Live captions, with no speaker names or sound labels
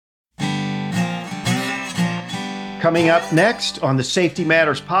Coming up next on the Safety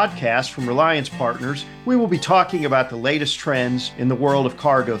Matters podcast from Reliance Partners, we will be talking about the latest trends in the world of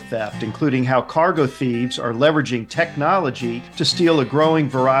cargo theft, including how cargo thieves are leveraging technology to steal a growing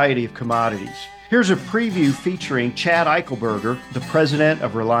variety of commodities. Here's a preview featuring Chad Eichelberger, the president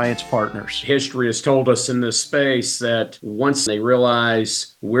of Reliance Partners. History has told us in this space that once they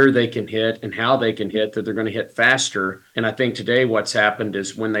realize where they can hit and how they can hit, that they're going to hit faster. And I think today what's happened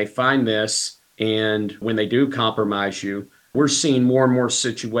is when they find this, and when they do compromise you, we're seeing more and more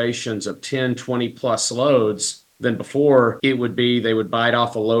situations of 10, 20 plus loads than before. It would be they would bite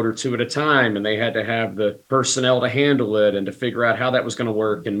off a load or two at a time, and they had to have the personnel to handle it and to figure out how that was going to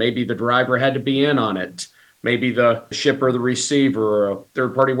work. And maybe the driver had to be in on it. Maybe the shipper, the receiver, or a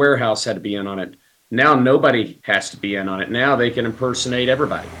third-party warehouse had to be in on it. Now nobody has to be in on it. Now they can impersonate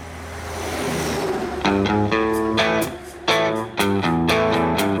everybody.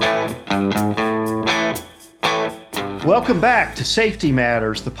 Welcome back to Safety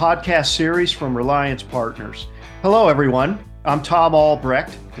Matters, the podcast series from Reliance Partners. Hello, everyone. I'm Tom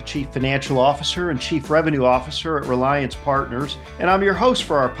Albrecht, the Chief Financial Officer and Chief Revenue Officer at Reliance Partners, and I'm your host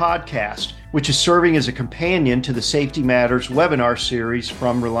for our podcast, which is serving as a companion to the Safety Matters webinar series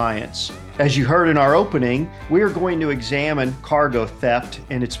from Reliance. As you heard in our opening, we are going to examine cargo theft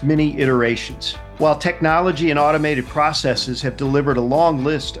and its many iterations. While technology and automated processes have delivered a long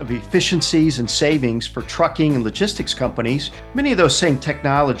list of efficiencies and savings for trucking and logistics companies, many of those same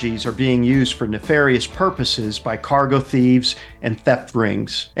technologies are being used for nefarious purposes by cargo thieves and theft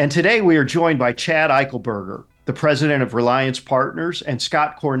rings. And today we are joined by Chad Eichelberger, the president of Reliance Partners, and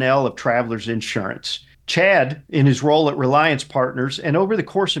Scott Cornell of Travelers Insurance. Chad, in his role at Reliance Partners and over the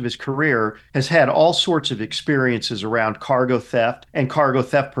course of his career, has had all sorts of experiences around cargo theft and cargo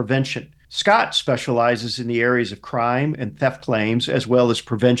theft prevention. Scott specializes in the areas of crime and theft claims, as well as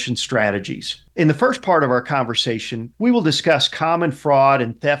prevention strategies. In the first part of our conversation, we will discuss common fraud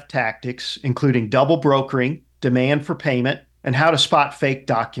and theft tactics, including double brokering, demand for payment, and how to spot fake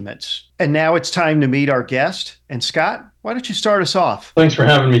documents. And now it's time to meet our guest. And Scott, why don't you start us off? Thanks for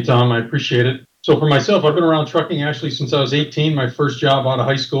having me, Tom. I appreciate it. So for myself, I've been around trucking actually since I was 18. My first job out of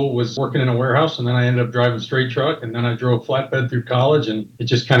high school was working in a warehouse, and then I ended up driving straight truck, and then I drove flatbed through college, and it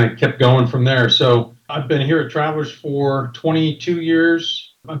just kind of kept going from there. So I've been here at Travelers for 22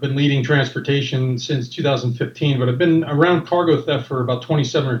 years. I've been leading transportation since 2015, but I've been around cargo theft for about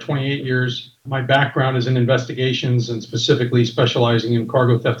 27 or 28 years. My background is in investigations and specifically specializing in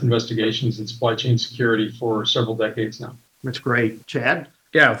cargo theft investigations and supply chain security for several decades now. That's great. Chad?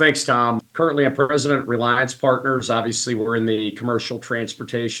 Yeah, thanks, Tom. Currently, I'm president of Reliance Partners. Obviously, we're in the commercial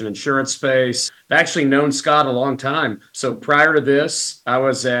transportation insurance space. I've actually known Scott a long time. So prior to this, I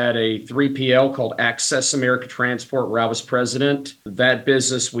was at a 3PL called Access America Transport, where I was president. That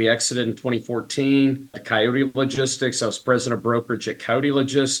business we exited in 2014. At Coyote Logistics, I was president of brokerage at Coyote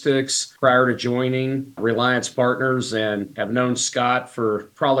Logistics prior to joining Reliance Partners, and have known Scott for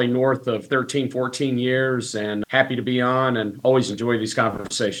probably north of 13, 14 years, and happy to be on and always enjoy these conversations.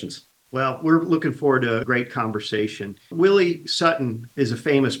 Well, we're looking forward to a great conversation. Willie Sutton is a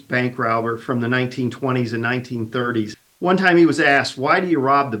famous bank robber from the 1920s and 1930s. One time he was asked, "Why do you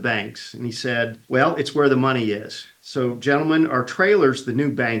rob the banks?" And he said, "Well, it's where the money is." So, gentlemen, are trailers the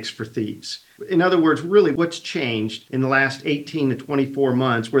new banks for thieves? In other words, really, what's changed in the last 18 to 24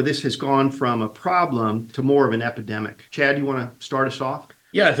 months where this has gone from a problem to more of an epidemic? Chad, you want to start us off?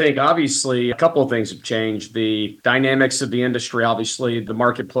 Yeah, I think obviously a couple of things have changed. The dynamics of the industry, obviously, the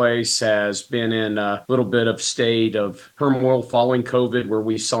marketplace has been in a little bit of state of turmoil following COVID, where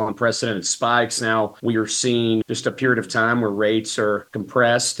we saw unprecedented spikes. Now we are seeing just a period of time where rates are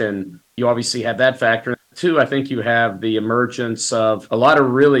compressed, and you obviously have that factor. Two, I think you have the emergence of a lot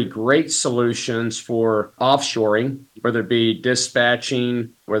of really great solutions for offshoring, whether it be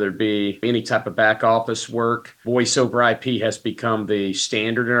dispatching, whether it be any type of back office work. Voice over IP has become the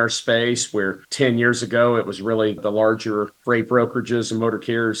standard in our space, where 10 years ago, it was really the larger freight brokerages and motor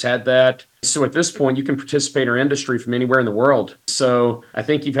carriers had that. So at this point, you can participate in our industry from anywhere in the world. So I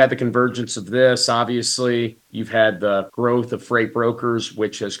think you've had the convergence of this. Obviously, you've had the growth of freight brokers,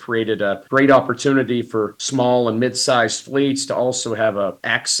 which has created a great opportunity for small and mid-sized fleets to also have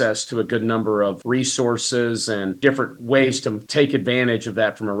access to a good number of resources and different ways to take advantage of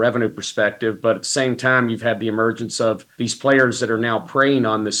that from a revenue perspective. But at the same time, you've had the emergence of these players that are now preying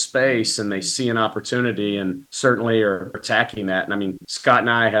on this space, and they see an opportunity and certainly are attacking that. And I mean, Scott and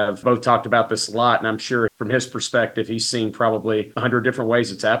I have both talked about this a lot, and I'm sure from his perspective, he's seen probably 100 different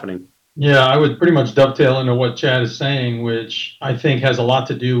ways it's happening. Yeah, I would pretty much dovetail into what Chad is saying, which I think has a lot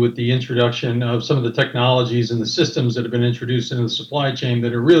to do with the introduction of some of the technologies and the systems that have been introduced into the supply chain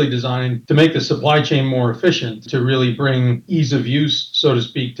that are really designed to make the supply chain more efficient, to really bring ease of use, so to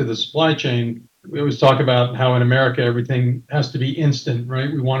speak, to the supply chain. We always talk about how in America everything has to be instant,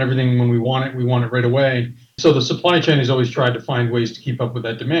 right? We want everything when we want it right away. So the supply chain has always tried to find ways to keep up with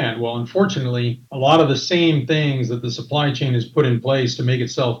that demand. Well, unfortunately, a lot of the same things that the supply chain has put in place to make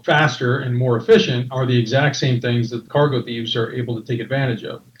itself faster and more efficient are the exact same things that cargo thieves are able to take advantage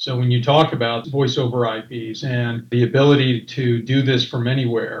of. So when you talk about voice over IPs and the ability to do this from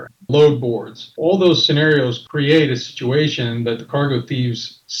anywhere, load boards, all those scenarios create a situation that the cargo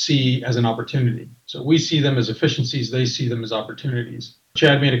thieves see as an opportunity. So we see them as efficiencies, they see them as opportunities.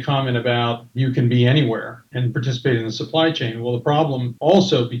 Chad made a comment about you can be anywhere and participate in the supply chain. Well, the problem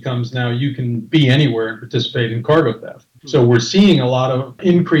also becomes now you can be anywhere and participate in cargo theft. So we're seeing a lot of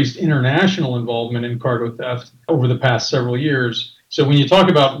increased international involvement in cargo theft over the past several years. So when you talk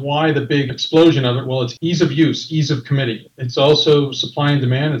about why the big explosion of it, well, it's ease of use, ease of committee. It's also supply and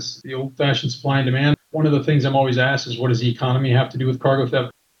demand. It's the old-fashioned supply and demand. One of the things I'm always asked is, what does the economy have to do with cargo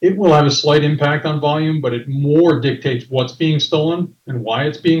theft? It will have a slight impact on volume, but it more dictates what's being stolen and why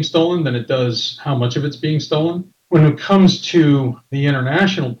it's being stolen than it does how much of it's being stolen. When it comes to the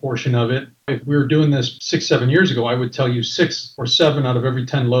international portion of it, if we were doing this 6, 7 years ago, I would tell you 6 or 7 out of every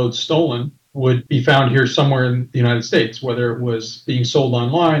 10 loads stolen would be found here somewhere in the United States, whether it was being sold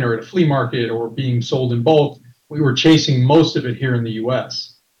online or at a flea market or being sold in bulk. We were chasing most of it here in the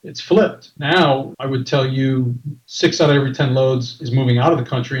US. It's flipped. Now, I would tell you 6 out of every 10 loads is moving out of the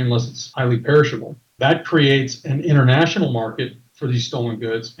country unless it's highly perishable. That creates an international market for these stolen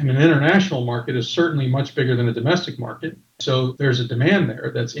goods. And an international market is certainly much bigger than a domestic market. So there's a demand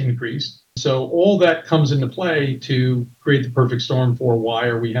there that's increased. So all that comes into play to create the perfect storm for why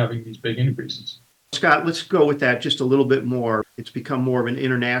are we having these big increases. Scott, let's go with that just a little bit more. It's become more of an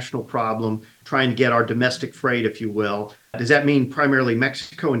international problem, trying to get our domestic freight, if you will. Does that mean primarily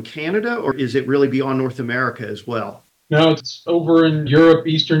Mexico and Canada, or is it really beyond North America as well? No, it's over in Europe,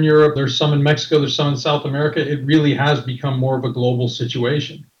 Eastern Europe. There's some in Mexico, there's some in South America. It really has become more of a global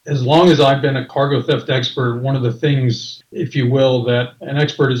situation. As long as I've been a cargo theft expert, one of the things, if you will, that an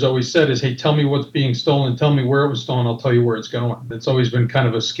expert has always said is, hey, tell me what's being stolen, tell me where it was stolen, I'll tell you where it's going. It's always been kind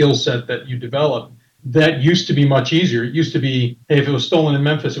of a skill set that you develop. That used to be much easier. It used to be, hey, if it was stolen in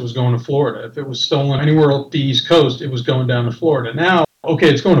Memphis, it was going to Florida. If it was stolen anywhere on the East Coast, it was going down to Florida. Now, okay,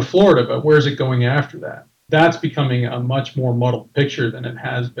 it's going to Florida, but where's it going after that? That's becoming a much more muddled picture than it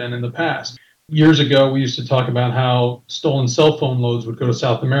has been in the past. Years ago, we used to talk about how stolen cell phone loads would go to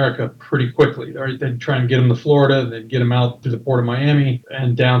South America pretty quickly. Right? They'd try and get them to Florida, they'd get them out through the port of Miami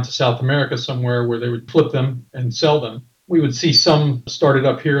and down to South America somewhere where they would flip them and sell them. We would see some started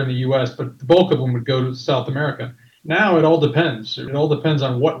up here in the US, but the bulk of them would go to South America. Now it all depends. It all depends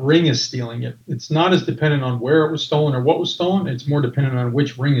on what ring is stealing it. It's not as dependent on where it was stolen or what was stolen. It's more dependent on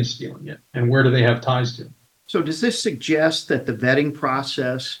which ring is stealing it and where do they have ties to. So does this suggest that the vetting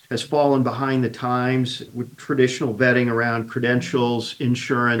process has fallen behind the times with traditional vetting around credentials,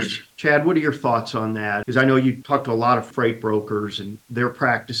 insurance? Chad, what are your thoughts on that? Because I know you talked to a lot of freight brokers and their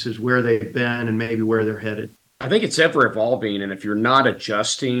practices, where they've been and maybe where they're headed. I think it's ever evolving. And if you're not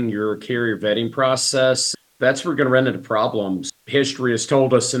adjusting your carrier vetting process, that's where we're going to run into problems. History has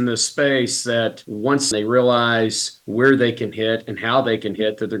told us in this space that once they realize where they can hit and how they can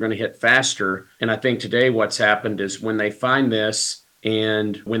hit, that they're going to hit faster. And I think today what's happened is when they find this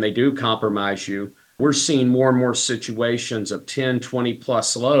and when they do compromise you, we're seeing more and more situations of 10, 20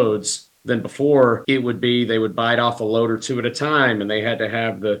 plus loads than before. It would be they would bite off a load or two at a time, and they had to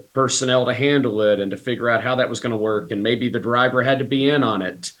have the personnel to handle it and to figure out how that was going to work. And maybe the driver had to be in on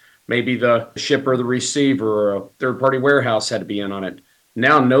it. Maybe the shipper, the receiver, or a third-party warehouse had to be in on it.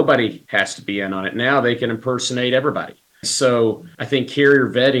 Now nobody has to be in on it. Now they can impersonate everybody. So I think carrier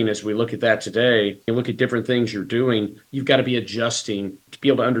vetting, as we look at that today and look at different things you're doing, you've got to be adjusting to be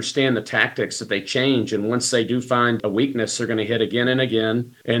able to understand the tactics that they change. And once they do find a weakness, they're going to hit again and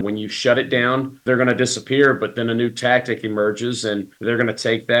again. And when you shut it down, they're going to disappear. But then a new tactic emerges and they're going to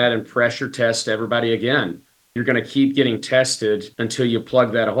take that and pressure test everybody again. You're going to keep getting tested until you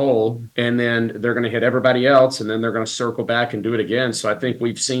plug that hole, and then they're going to hit everybody else, and then they're going to circle back and do it again. So I think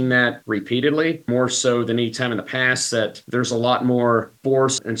we've seen that repeatedly, more so than any time in the past, that there's a lot more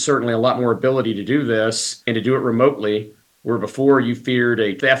force and certainly a lot more ability to do this and to do it remotely, where before you feared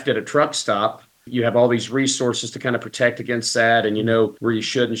a theft at a truck stop. You have all these resources to kind of protect against that, and you know where you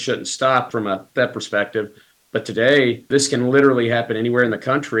should and shouldn't stop from a theft perspective. But today, this can literally happen anywhere in the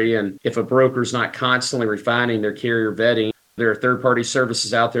country. And if a broker's not constantly refining their carrier vetting, There are third-party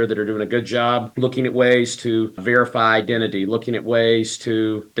services out there that are doing a good job looking at ways to verify identity, looking at ways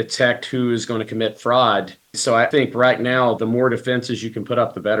to detect who is going to commit fraud. So I think right now, the more defenses you can put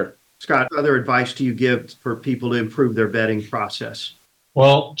up, the better. Scott, other advice do you give for people to improve their vetting process?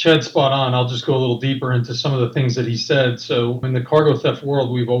 Well, Chad's spot on. I'll just go a little deeper into some of the things that he said. So in the cargo theft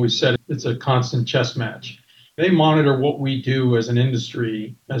world, we've always said it's a constant chess match. They monitor what we do as an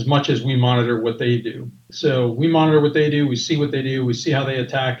industry as much as we monitor what they do. So we monitor what they do, we see what they do, we see how they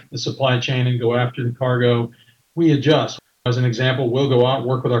attack the supply chain and go after the cargo. We adjust. As an example, we'll go out and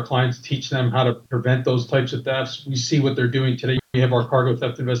work with our clients, teach them how to prevent those types of thefts. We see what they're doing today. We have our cargo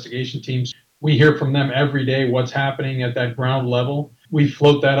theft investigation teams. We hear from them every day what's happening at that ground level. We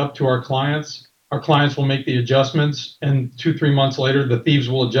float that up to our clients. Our clients will make the adjustments, and 2-3 months later, the thieves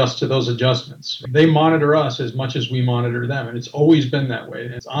will adjust to those adjustments. They monitor us as much as we monitor them, and it's always been that way.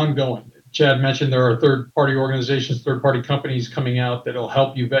 It's ongoing. Chad mentioned there are third-party organizations, third-party companies coming out that'll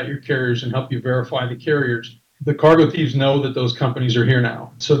help you vet your carriers and help you verify the carriers. The cargo thieves know that those companies are here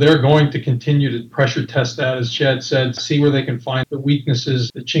now. So they're going to continue to pressure test that, as Chad said, see where they can find the weaknesses,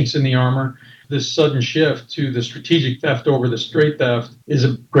 the chinks in the armor. This sudden shift to the strategic theft over the straight theft is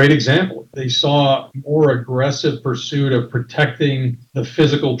a great example. They saw more aggressive pursuit of protecting the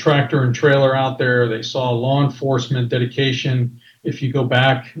physical tractor and trailer out there. They saw law enforcement dedication. If you go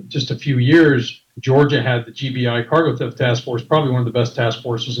back just a few years, Georgia had the GBI Cargo Theft Task Force, probably one of the best task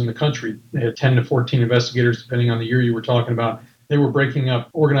forces in the country. They had 10 to 14 investigators, depending on the year you were talking about. They were breaking up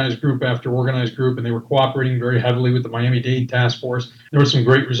organized group after organized group, and they were cooperating very heavily with the Miami-Dade Task Force. There were some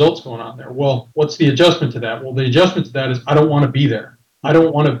great results going on there. Well, what's the adjustment to that? Well, the adjustment to that is I don't want to be there. I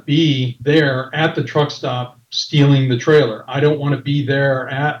don't want to be there at the truck stop stealing the trailer. I don't want to be there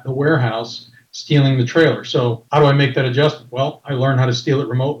at the warehouse stealing the trailer. So how do I make that adjustment? Well, I learn how to steal it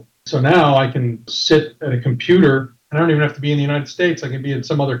remotely. So now I can sit at a computer. I don't even have to be in the United States. I can be in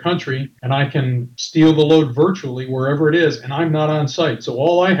some other country, and I can steal the load virtually wherever it is, and I'm not on site. So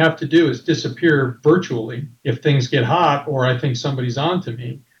all I have to do is disappear virtually if things get hot or I think somebody's on to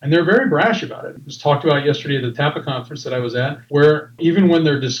me. And they're very brash about it. It was talked about yesterday at the TAPA conference that I was at, where even when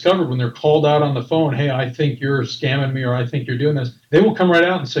they're discovered, when they're called out on the phone, hey, I think you're scamming me or I think you're doing this, they will come right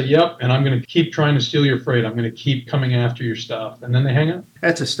out and say, yep, and I'm going to keep trying to steal your freight. I'm going to keep coming after your stuff. And then they hang up.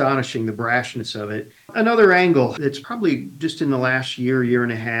 That's astonishing, the brashness of it. Another angle, it's probably just in the last year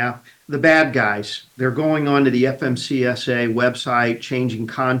and a half, the bad guys. They're going onto the FMCSA website, changing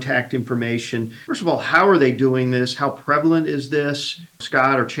contact information. First of all, how are they doing this? How prevalent is this?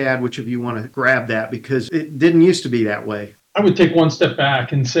 Scott or Chad, which of you want to grab that? Because it didn't used to be that way. I would take one step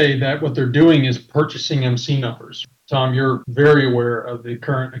back and say that what they're doing is purchasing MC numbers. Tom, you're very aware of the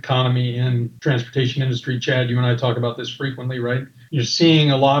current economy in transportation industry. Chad, you and I talk about this frequently, right? You're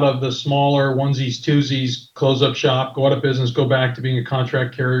seeing a lot of the smaller onesies, twosies close up shop, go out of business, go back to being a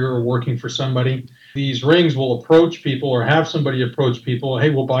contract carrier or working for somebody. These rings will approach people or have somebody approach people. Hey,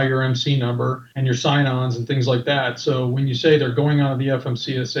 we'll buy your MC number and your sign-ons and things like that. So when you say they're going on the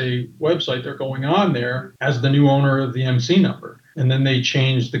FMCSA website, they're going on there as the new owner of the MC number. And then they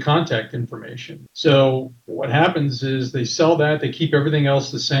change the contact information. So what happens is they sell that, they keep everything else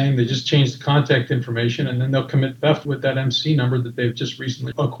the same, they just change the contact information, and then they'll commit theft with that MC number that they've just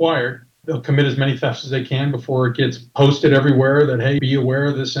recently acquired. They'll commit as many thefts as they can before it gets posted everywhere that, hey, be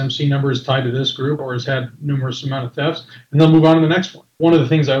aware this MC number is tied to this group or has had numerous amount of thefts, and they'll move on to the next one. One of the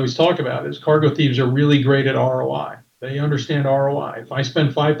things I always talk about is cargo thieves are really great at ROI. They understand ROI. If I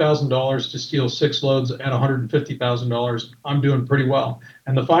spend $5,000 to steal 6 loads at $150,000, I'm doing pretty well.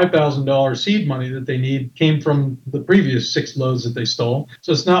 And the $5,000 seed money that they need came from the previous 6 loads that they stole.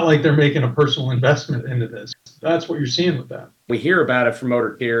 So it's not like they're making a personal investment into this. That's what you're seeing with that. We hear about it from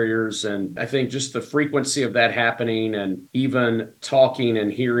motor carriers, and I think just the frequency of that happening, and even talking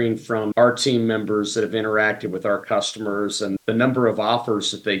and hearing from our team members that have interacted with our customers, and the number of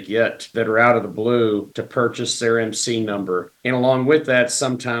offers that they get that are out of the blue to purchase their MC number. And along with that,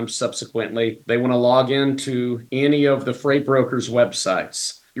 sometimes subsequently, they want to log into any of the freight brokers'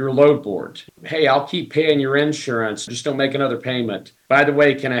 websites, your load board. Hey, I'll keep paying your insurance. Just don't make another payment. By the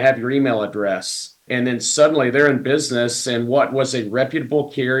way, can I have your email address? And then suddenly they're in business, and what was a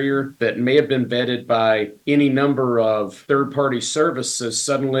reputable carrier that may have been vetted by any number of third-party services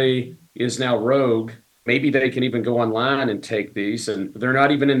suddenly is now rogue. Maybe they can even go online and take these, and they're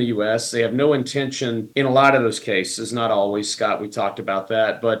not even in the U.S. They have no intention, in a lot of those cases, not always, Scott, we talked about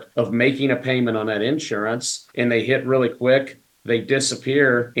that, but of making a payment on that insurance, and they hit really quick. They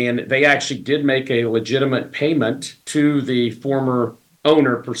disappear, and they actually did make a legitimate payment to the former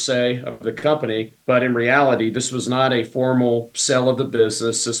owner per se of the company, but in reality, this was not a formal sale of the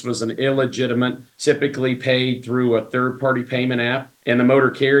business. This was an illegitimate, typically paid through a third-party payment app, and the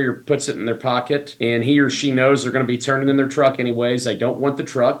motor carrier puts it in their pocket, and he or she knows they're going to be turning in their truck anyways. They don't want the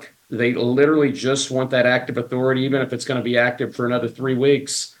truck. They literally just want that active authority, even if it's going to be active for another 3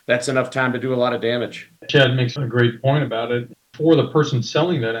 weeks. That's enough time to do a lot of damage. Chad makes a great point about it. For the person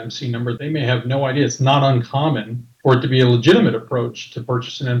selling that MC number, they may have no idea. It's not uncommon for it to be a legitimate approach to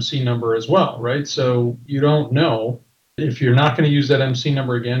purchase an MC number as well, right? So you don't know if you're not going to use that MC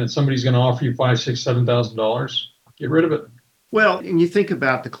number again and somebody's going to offer you $5,000, $6,000, $7,000, get rid of it. Well, and you think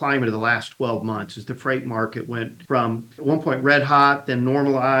about the climate of the last 12 months as the freight market went from at one point red hot, then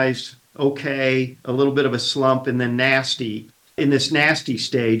normalized, okay, a little bit of a slump, and then nasty. In this nasty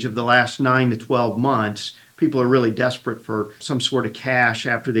stage of the last 9 to 12 months, people are really desperate for some sort of cash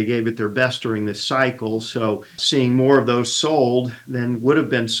after they gave it their best during this cycle. So seeing more of those sold than would have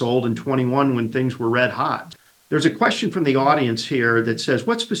been sold in 21 when things were red hot. There's a question from the audience here that says,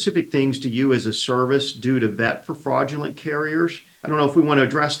 what specific things do you as a service do to vet for fraudulent carriers? I don't know if we want to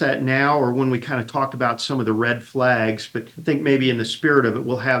address that now or when we kind of talk about some of the red flags, but I think maybe in the spirit of it,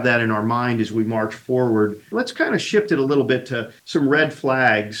 we'll have that in our mind as we march forward. Let's kind of shift it a little bit to some red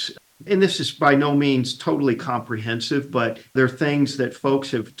flags. And this is by no means totally comprehensive, but there are things that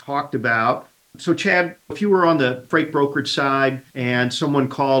folks have talked about. So, Chad, if you were on the freight brokerage side and someone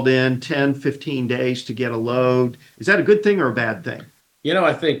called in 10, 15 days to get a load, is that a good thing or a bad thing?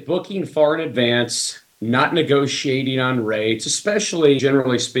 I think booking far in advance, not negotiating on rates, especially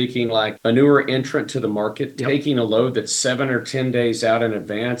generally speaking, like a newer entrant to the market, taking a load that's 7 or 10 days out in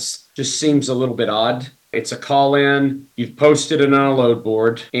advance just seems a little bit odd. It's a call in, you've posted it on a load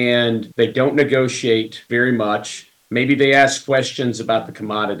board, and they don't negotiate very much. Maybe they ask questions about the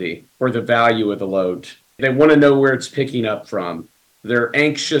commodity or the value of the load. They want to know where it's picking up from. They're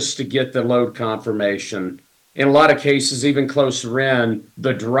anxious to get the load confirmation. In a lot of cases, even closer in,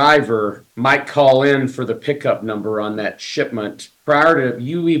 the driver might call in for the pickup number on that shipment prior to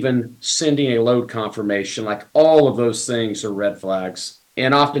you even sending a load confirmation. Like, all of those things are red flags.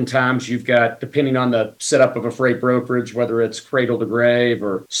 And oftentimes you've got, depending on the setup of a freight brokerage, whether it's cradle to grave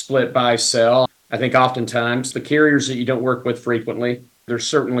or split buy sell, I think oftentimes the carriers that you don't work with frequently, there's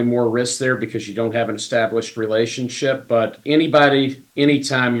certainly more risk there because you don't have an established relationship. But anybody,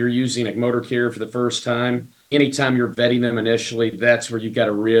 anytime you're using a motor carrier for the first time, anytime you're vetting them initially, that's where you've got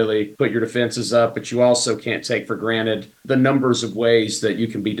to really put your defenses up. But you also can't take for granted the numbers of ways that you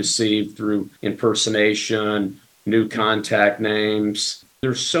can be deceived through impersonation, new contact names.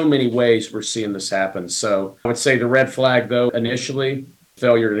 There's so many ways we're seeing this happen. So I would say the red flag, though, initially,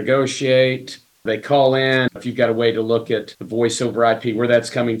 failure to negotiate. They call in. If you've got a way to look at the voice over IP, where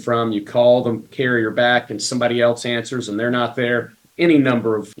that's coming from, you call the carrier back and somebody else answers and they're not there. Any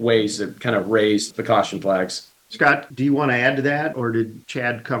number of ways that kind of raise the caution flags. Scott, do you want to add to that, or did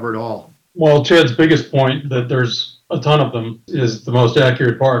Chad cover it all? Well, Chad's biggest point, that there's a ton of them, is the most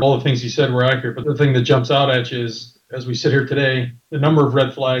accurate part. All the things he said were accurate, but the thing that jumps out at you is, as we sit here today, the number of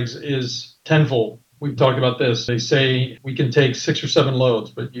red flags is tenfold. We've talked about this. They say we can take 6 or 7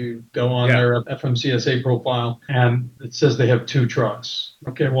 loads, but you go on their FMCSA profile and it says they have 2 trucks.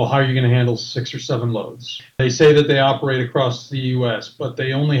 Okay, well, how are you going to handle 6 or 7 loads? They say that they operate across the U.S., but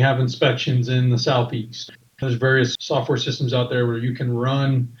they only have inspections in the Southeast. There's various software systems out there where you can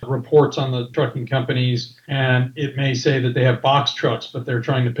run reports on the trucking companies, and it may say that they have box trucks, but they're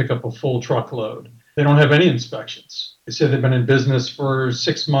trying to pick up a full truckload. They don't have any inspections. They say they've been in business for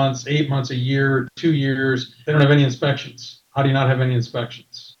 6 months, 8 months, a year, 2 years. They don't have any inspections. How do you not have any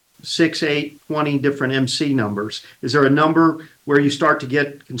inspections? 6, 8, 20 different MC numbers. Is there a number where you start to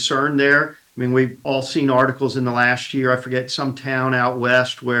get concerned there? I mean, we've all seen articles in the last year. I forget, some town out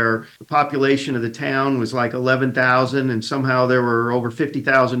west where the population of the town was like 11,000 and somehow there were over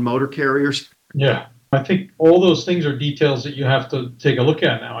 50,000 motor carriers. Yeah, I think all those things are details that you have to take a look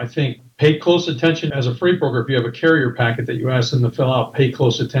at now. I think pay close attention as a freight broker. If you have a carrier packet that you ask them to fill out, pay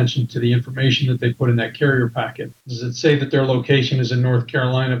close attention to the information that they put in that carrier packet. Does it say that their location is in North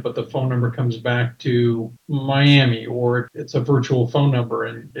Carolina, but the phone number comes back to Miami, or it's a virtual phone number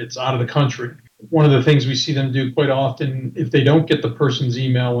and it's out of the country? One of the things we see them do quite often, if they don't get the person's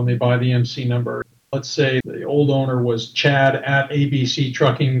email when they buy the MC number, let's say the old owner was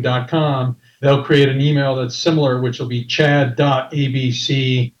chad@abctrucking.com, they'll create an email that's similar, which will be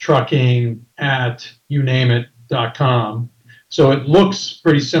chad.abctrucking@younameit.com. So it looks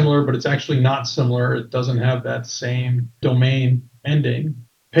pretty similar, but it's actually not similar. It doesn't have that same domain ending.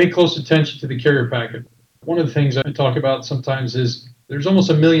 Pay close attention to the carrier packet. One of the things I talk about sometimes is there's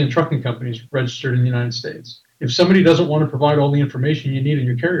almost 1 million trucking companies registered in the United States. If somebody doesn't want to provide all the information you need in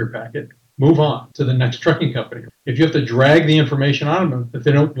your carrier packet, move on to the next trucking company. If you have to drag the information out of them, if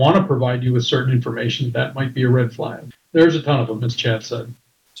they don't want to provide you with certain information, that might be a red flag. There's a ton of them, as Chad said.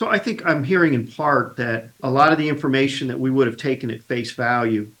 So I think I'm hearing in part that a lot of the information that we would have taken at face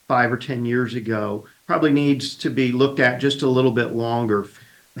value 5 or 10 years ago probably needs to be looked at just a little bit longer.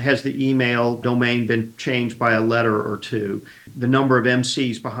 Has the email domain been changed by a letter or two? The number of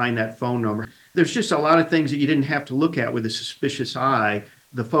MCs behind that phone number. There's just a lot of things that you didn't have to look at with a suspicious eye.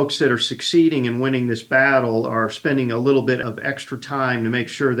 The folks that are succeeding in winning this battle are spending a little bit of extra time to make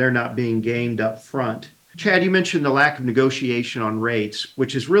sure they're not being gamed up front. Chad, you mentioned the lack of negotiation on rates,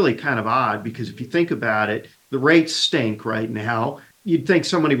 which is really kind of odd because if you think about it, the rates stink right now. You'd think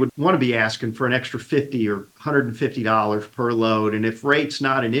somebody would want to be asking for an extra $50 or $150 per load. And if rate's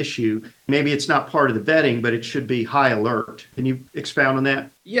not an issue, maybe it's not part of the vetting, but it should be high alert. Can you expound on that?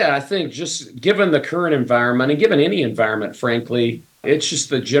 Yeah, I think just given the current environment and given any environment, frankly, it's just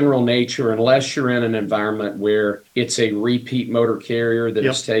the general nature, unless you're in an environment where it's a repeat motor carrier that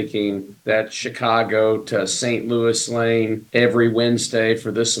is taking that Chicago to St. Louis lane every Wednesday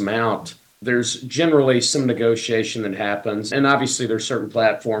for this amount. There's generally some negotiation that happens. And obviously there's certain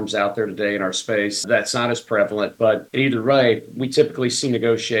platforms out there today in our space that's not as prevalent, but either way, we typically see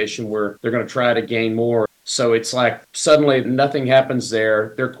negotiation where they're going to try to gain more. So it's like suddenly nothing happens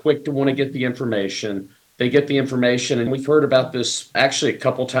there. They're quick to want to get the information. They get the information, and we've heard about this actually a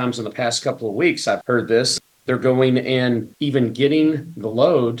couple times in the past couple of weeks. I've heard this. They're going and even getting the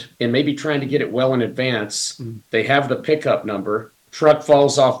load and maybe trying to get it well in advance. They have the pickup number. Truck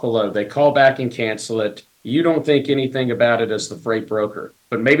falls off the load. They call back and cancel it. You don't think anything about it as the freight broker,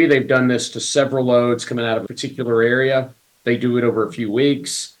 but maybe they've done this to several loads coming out of a particular area. They do it over a few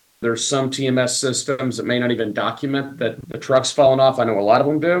weeks. There's some TMS systems that may not even document that the truck's fallen off. I know a lot of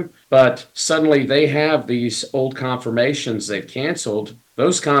them do, but suddenly they have these old confirmations they've canceled.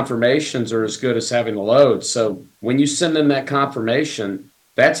 Those confirmations are as good as having the load. So when you send them that confirmation,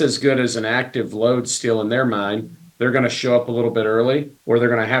 that's as good as an active load still in their mind. They're going to show up a little bit early, or they're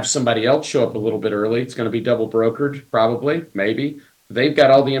going to have somebody else show up a little bit early. It's going to be double brokered, probably, maybe. They've got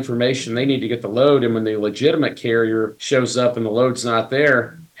all the information they need to get the load. And when the legitimate carrier shows up and the load's not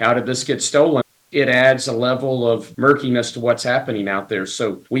there, how did this get stolen? It adds a level of murkiness to what's happening out there.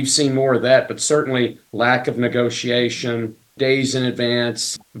 So we've seen more of that, but certainly lack of negotiation, days in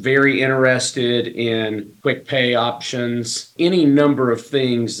advance, very interested in quick pay options, any number of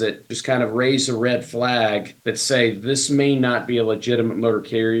things that just kind of raise a red flag that say this may not be a legitimate motor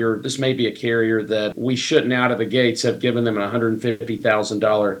carrier. This may be a carrier that we shouldn't out of the gates have given them a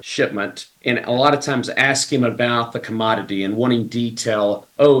 $150,000 shipment. And a lot of times ask him about the commodity and wanting detail.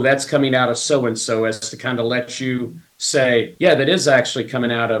 Oh, that's coming out of so-and-so, as to kind of let you say, yeah, that is actually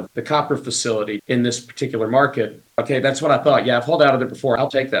coming out of the copper facility in this particular market. Okay, that's what I thought. Yeah, I've hauled out of there before.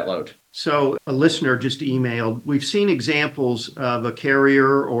 I'll take that load. So a listener just emailed, we've seen examples of a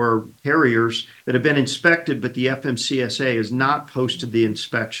carrier or carriers that have been inspected, but the FMCSA has not posted the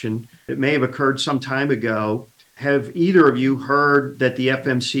inspection. It may have occurred some time ago. Have either of you heard that the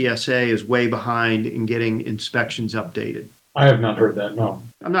FMCSA is way behind in getting inspections updated? I have not heard that, no.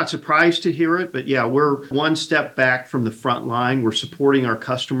 I'm not surprised to hear it, but yeah, we're one step back from the front line. We're supporting our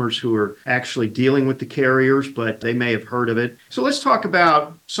customers who are actually dealing with the carriers, but they may have heard of it. So let's talk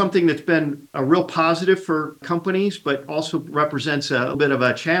about something that's been a real positive for companies, but also represents a bit of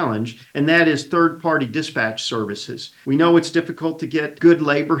a challenge, and that is third-party dispatch services. We know it's difficult to get good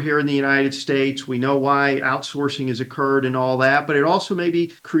labor here in the United States. We know why outsourcing has occurred and all that, but it also may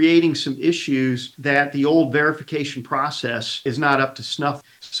be creating some issues that the old verification process is not up to snuff.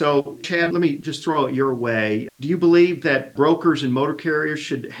 So, Chad, let me just throw it your way. Do you believe that brokers and motor carriers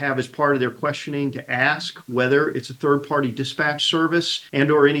should have as part of their questioning to ask whether it's a third-party dispatch service and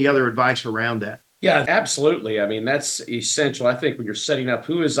or any other advice around that? Yeah, absolutely. I mean, that's essential. I think when you're setting up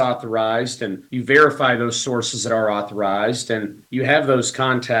who is authorized and you verify those sources that are authorized and you have those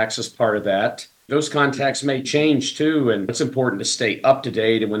contacts as part of that. Those contacts may change too, and it's important to stay up to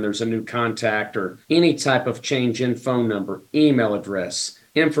date. And when there's a new contact or any type of change in phone number, email address,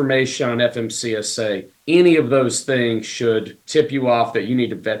 information on FMCSA, any of those things should tip you off that you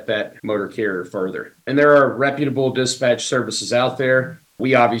need to vet that motor carrier further. And there are reputable dispatch services out there.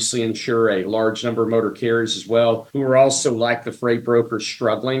 We obviously insure a large number of motor carriers as well, who are also, like the freight brokers,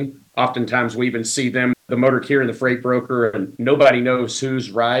 struggling. Oftentimes we even see them, the motor carrier and the freight broker, and nobody knows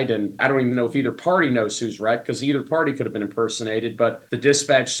who's right. And I don't even know if either party knows who's right, because either party could have been impersonated, but the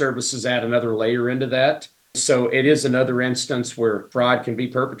dispatch services add another layer into that. So it is another instance where fraud can be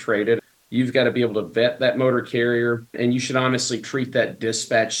perpetrated. You've got to be able to vet that motor carrier, and you should honestly treat that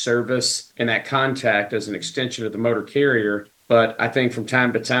dispatch service and that contact as an extension of the motor carrier. But I think from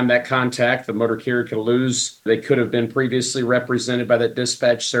time to time, that contact, the motor carrier can lose. They could have been previously represented by that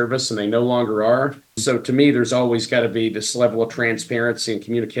dispatch service, and they no longer are. So to me, there's always got to be this level of transparency and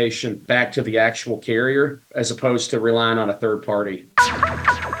communication back to the actual carrier, as opposed to relying on a third party.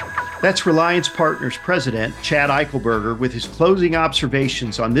 That's Reliance Partners President Chad Eichelberger with his closing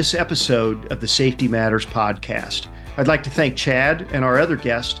observations on this episode of the Safety Matters podcast. I'd like to thank Chad and our other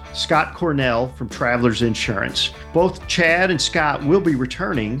guest, Scott Cornell from Travelers Insurance. Both Chad and Scott will be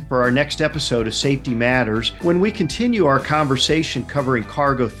returning for our next episode of Safety Matters when we continue our conversation covering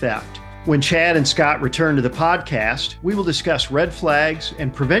cargo theft. When Chad and Scott return to the podcast, we will discuss red flags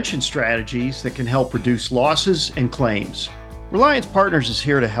and prevention strategies that can help reduce losses and claims. Reliance Partners is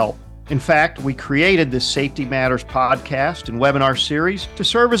here to help. In fact, we created this Safety Matters podcast and webinar series to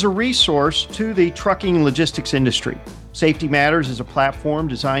serve as a resource to the trucking and logistics industry. Safety Matters is a platform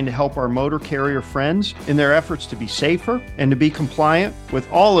designed to help our motor carrier friends in their efforts to be safer and to be compliant with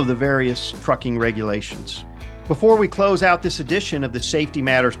all of the various trucking regulations. Before we close out this edition of the Safety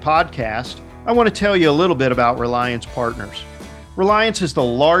Matters podcast, I want to tell you a little bit about Reliance Partners. Reliance is the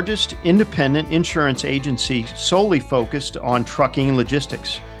largest independent insurance agency solely focused on trucking and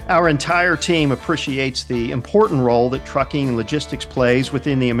logistics. Our entire team appreciates the important role that trucking and logistics plays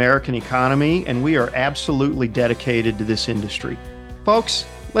within the American economy, and we are absolutely dedicated to this industry. Folks,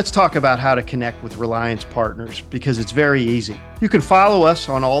 let's talk about how to connect with Reliance Partners because it's very easy. You can follow us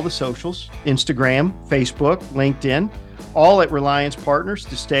on all the socials, Instagram, Facebook, LinkedIn, all at Reliance Partners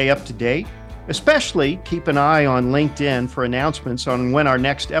to stay up to date. Especially keep an eye on LinkedIn for announcements on when our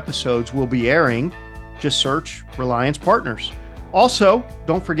next episodes will be airing. Just search Reliance Partners. Also,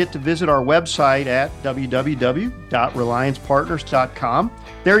 don't forget to visit our website at www.reliancepartners.com.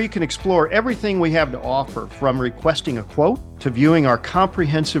 There you can explore everything we have to offer, from requesting a quote to viewing our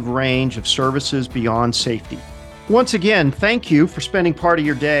comprehensive range of services beyond safety. Once again, thank you for spending part of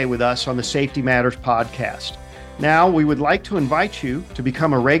your day with us on the Safety Matters podcast. Now, we would like to invite you to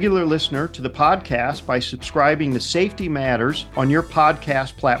become a regular listener to the podcast by subscribing to Safety Matters on your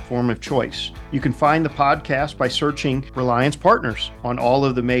podcast platform of choice. You can find the podcast by searching Reliance Partners on all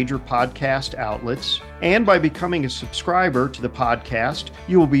of the major podcast outlets. And by becoming a subscriber to the podcast,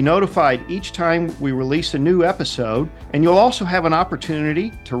 you will be notified each time we release a new episode, and you'll also have an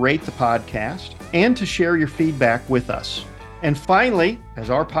opportunity to rate the podcast and to share your feedback with us. And finally, as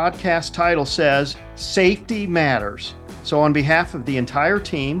our podcast title says, safety matters. So on behalf of the entire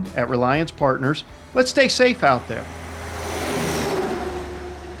team at Reliance Partners, let's stay safe out there.